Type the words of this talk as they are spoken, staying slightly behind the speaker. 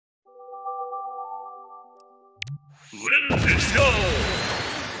Let's go!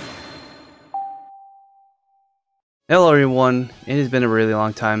 Hello everyone, it has been a really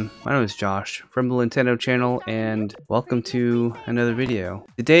long time. My name is Josh from the Nintendo channel and welcome to another video.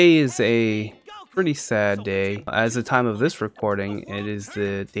 Today is a pretty sad day. As the time of this recording, it is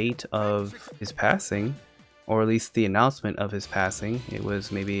the date of his passing, or at least the announcement of his passing. It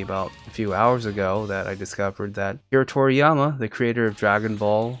was maybe about a few hours ago that I discovered that Akira Toriyama, the creator of Dragon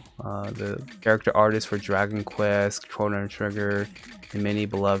Ball, the character artist for Dragon Quest, Chrono Trigger, and many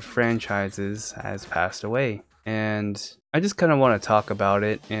beloved franchises, has passed away. And I just kind of want to talk about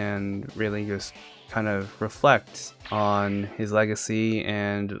it and really just kind of reflect on his legacy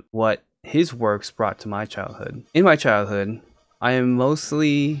and what his works brought to my childhood. In my childhood, I am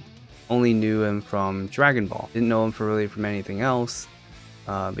mostly only knew him from Dragon Ball. Didn't know him from anything else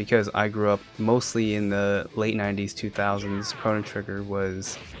because I grew up mostly in the late 90s, 2000s. Chrono Trigger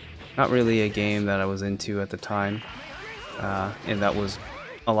was not really a game that I was into at the time, and that was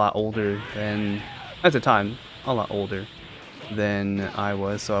a lot older than, at the time, a lot older than I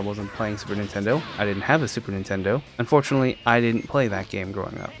was, so I wasn't playing Super Nintendo. I didn't have a Super Nintendo. Unfortunately, I didn't play that game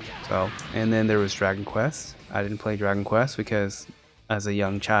growing up. And then there was Dragon Quest. I didn't play Dragon Quest because as a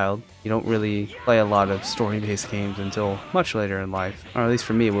young child, you don't really play a lot of story-based games until much later in life. Or at least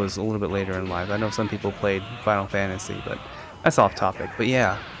for me, it was a little bit later in life. I know some people played Final Fantasy, but that's off topic. But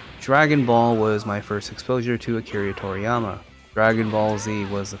yeah, Dragon Ball was my first exposure to Akira Toriyama. Dragon Ball Z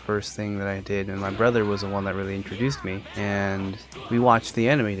was the first thing that I did, and my brother was the one that really introduced me, and we watched the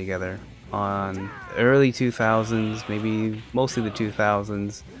anime together on the early 2000s, maybe mostly the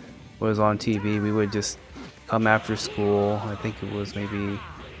 2000s, was on TV. We would just come after school, I think it was maybe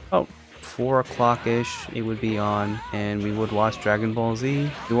about 4 o'clock-ish, it would be on, and we would watch Dragon Ball Z,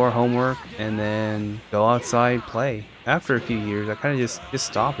 do our homework, and then go outside, play. After a few years, I kind of just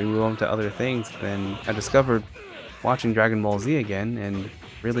stopped. We moved on to other things, and I discovered watching Dragon Ball Z again and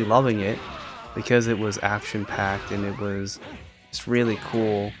really loving it because it was action-packed and it was just really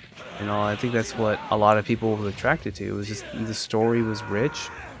cool and all. I think that's what a lot of people were attracted to. It was just, the story was rich.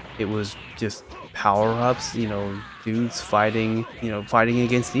 It was just power-ups, you know, dudes fighting, fighting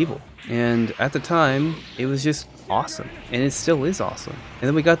against evil. And at the time, it was just awesome. And it still is awesome. And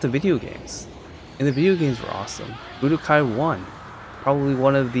then we got the video games. And the video games were awesome. Budokai 1, probably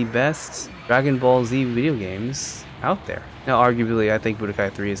one of the best Dragon Ball Z video games out there. Now, arguably, I think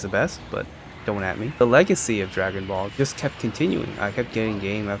Budokai 3 is the best, but don't at me. The legacy of Dragon Ball just kept continuing. I kept getting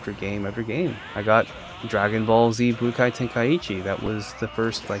game after game after game. I got Dragon Ball Z Budokai Tenkaichi. That was the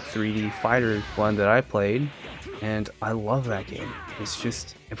first like 3D fighter one that I played, and I love that game.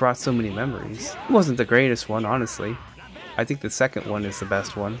 It brought so many memories. It wasn't the greatest one, honestly. I think the second one is the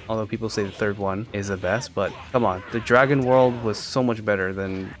best one, although people say the third one is the best, but come on, the Dragon World was so much better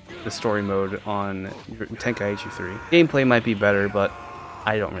than the story mode on Tenkaichi 3. Gameplay might be better, but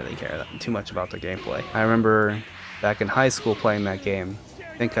I don't really care too much about the gameplay. I remember back in high school playing that game,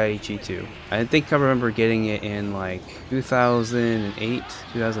 Tenkaichi 2. I think I remember getting it in like 2008,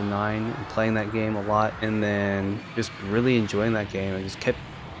 2009, and playing that game a lot, and then just really enjoying that game. I just kept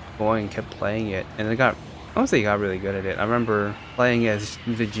going, kept playing it, and I would say he got really good at it. I remember playing as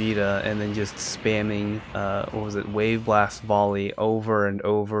Vegeta and then just spamming, Wave Blast Volley over and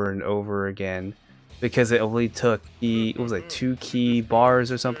over and over again. Because it only took, 2 key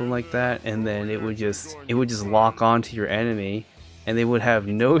bars or something like that, and then it would just lock onto your enemy, and they would have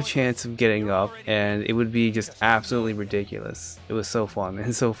no chance of getting up, and it would be just absolutely ridiculous. It was so fun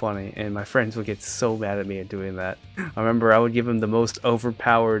and so funny, and my friends would get so mad at me at doing that. I remember I would give him the most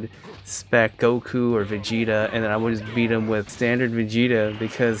overpowered spec Goku or Vegeta, and then I would just beat him with standard Vegeta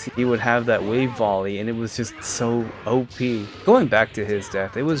because he would have that wave volley, and it was just so OP. Going back to his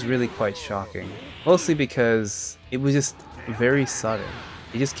death, it was really quite shocking. Mostly because it was just very sudden.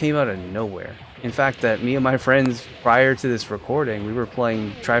 It just came out of nowhere. In fact, that me and my friends, prior to this recording, we were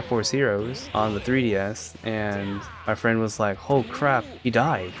playing Triforce Heroes on the 3DS, and my friend was like, "Oh crap, he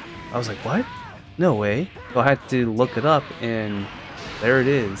died." I was like, "What? No way." So I had to look it up, and there it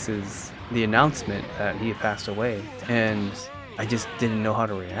is the announcement that he had passed away. And I just didn't know how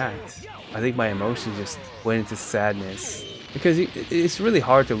to react. I think my emotions just went into sadness. Because it's really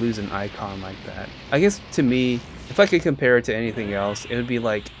hard to lose an icon like that. I guess to me, if I could compare it to anything else, it would be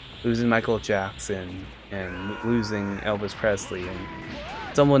like losing Michael Jackson and losing Elvis Presley and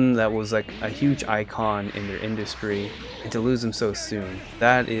someone that was like a huge icon in their industry, and to lose them so soon.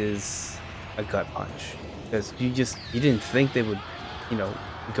 That is a gut punch. Because you didn't think they would,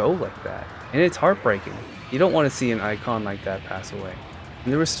 go like that. And it's heartbreaking. You don't want to see an icon like that pass away.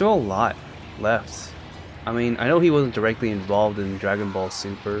 And there was still a lot left. I mean, I know he wasn't directly involved in Dragon Ball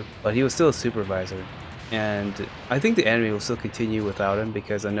Super, but he was still a supervisor. And I think the anime will still continue without him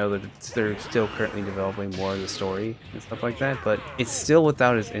because I know that they're still currently developing more of the story and stuff like that, but it's still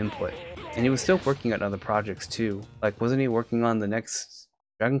without his input. And he was still working on other projects too. Like, wasn't he working on the next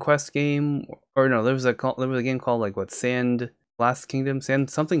Dragon Quest game? Or no, there was a game called like what, Last Kingdom?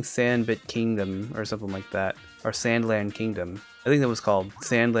 Sandbit Kingdom or something like that. Or Sandland Kingdom. I think that was called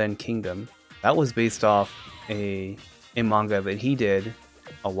Sandland Kingdom. That was based off a manga that he did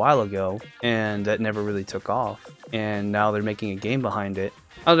a while ago, and that never really took off. And now they're making a game behind it.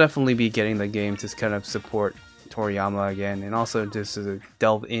 I'll definitely be getting the game to kind of support Toriyama again, and also just to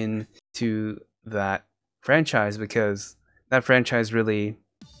delve into that franchise, because that franchise really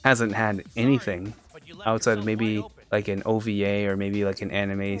hasn't had anything outside of maybe like an OVA or maybe like an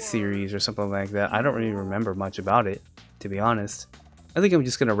anime series or something like that. I don't really remember much about it, to be honest. I think I'm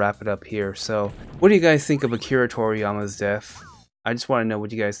just gonna wrap it up here. So, what do you guys think of Akira Toriyama's death? I just want to know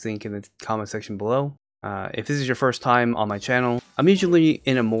what you guys think in the comment section below. If this is your first time on my channel, I'm usually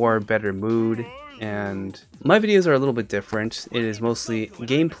in a better mood, and my videos are a little bit different. It is mostly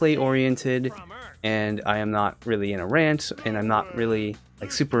gameplay oriented, and I am not really in a rant, and I'm not really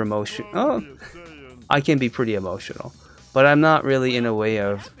like super emotional. Oh, I can be pretty emotional, but I'm not really in a way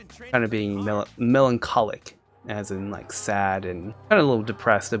of kind of being melancholic, as in like sad and kind of a little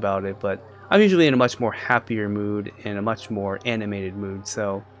depressed about it, but I'm usually in a much more happier mood and a much more animated mood.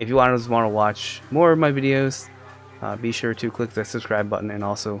 So if you want to watch more of my videos, be sure to click the subscribe button, and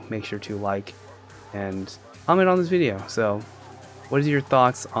also make sure to like and comment on this video. So what is your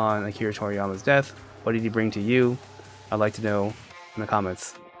thoughts on Akira Toriyama's death? What did he bring to you? I'd like to know in the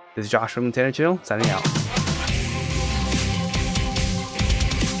comments. This is Josh from Nintendo Channel, signing out.